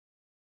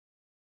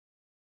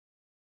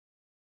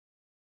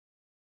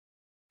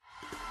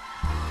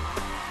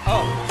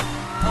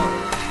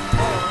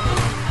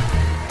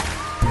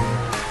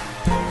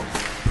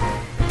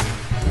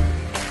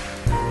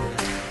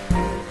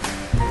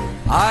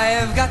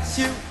I've got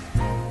you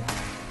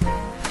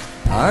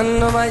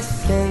under my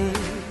skin.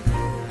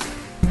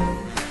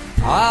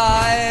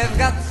 I've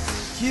got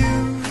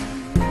you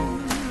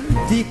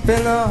deep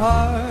in the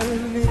heart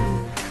of me.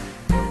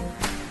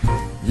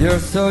 You're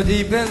so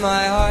deep in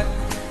my heart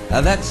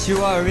that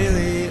you are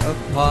really a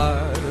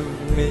part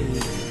of me.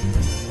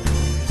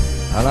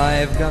 And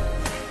I've got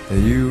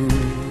you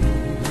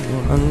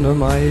under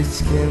my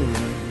skin.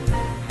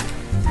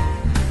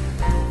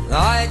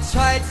 I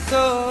tried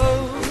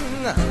so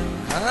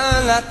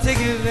not to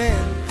give in.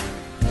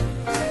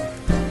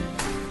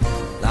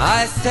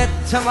 I said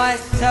to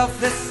myself,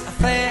 this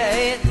affair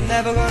ain't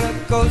never gonna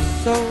go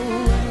so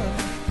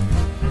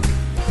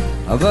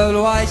well. But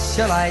why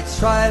should I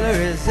try to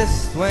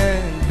resist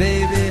when,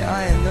 baby,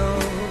 I know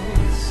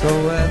so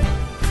well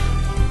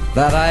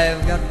that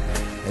I've got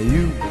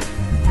you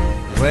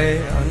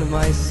way under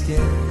my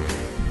skin.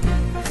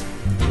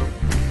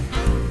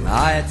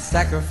 I'd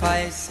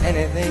sacrifice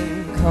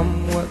anything,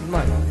 come what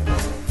might,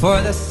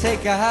 for the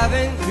sake of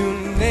having you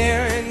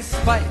near, in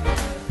spite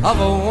of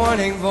a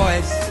warning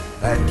voice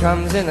that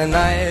comes in the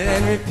night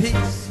and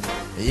repeats,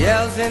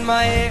 yells in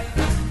my ear,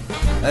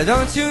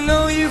 don't you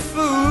know, you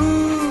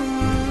fool,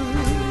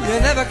 you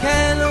never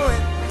can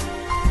win.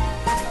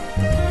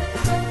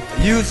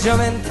 Use your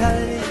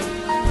mentality,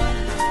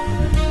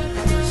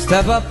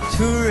 step up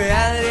to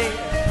reality.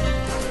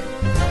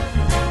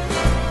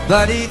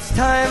 But each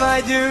time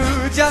I do,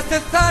 just the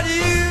thought of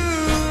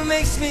you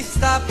makes me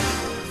stop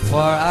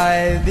before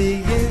I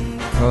begin.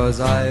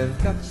 'Cause I've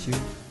got you,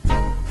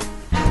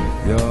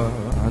 you're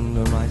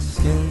under my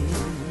skin.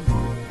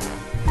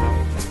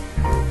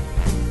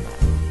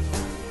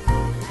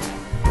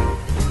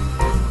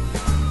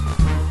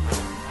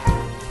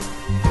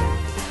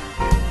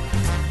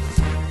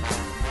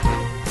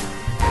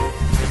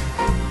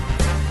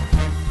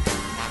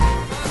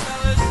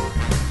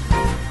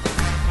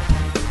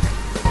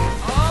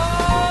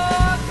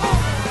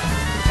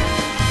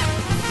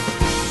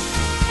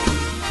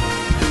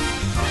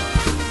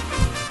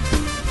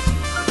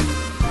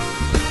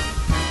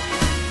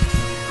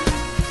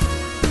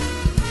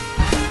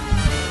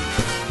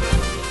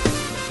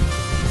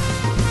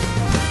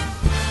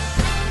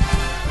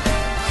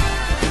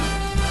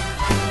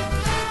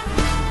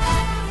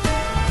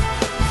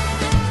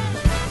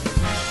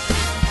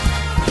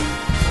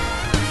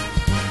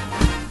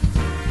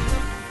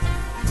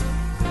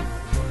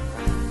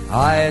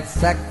 I'd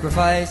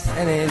sacrifice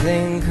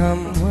anything,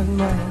 come what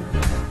might,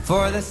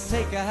 for the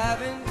sake of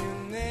having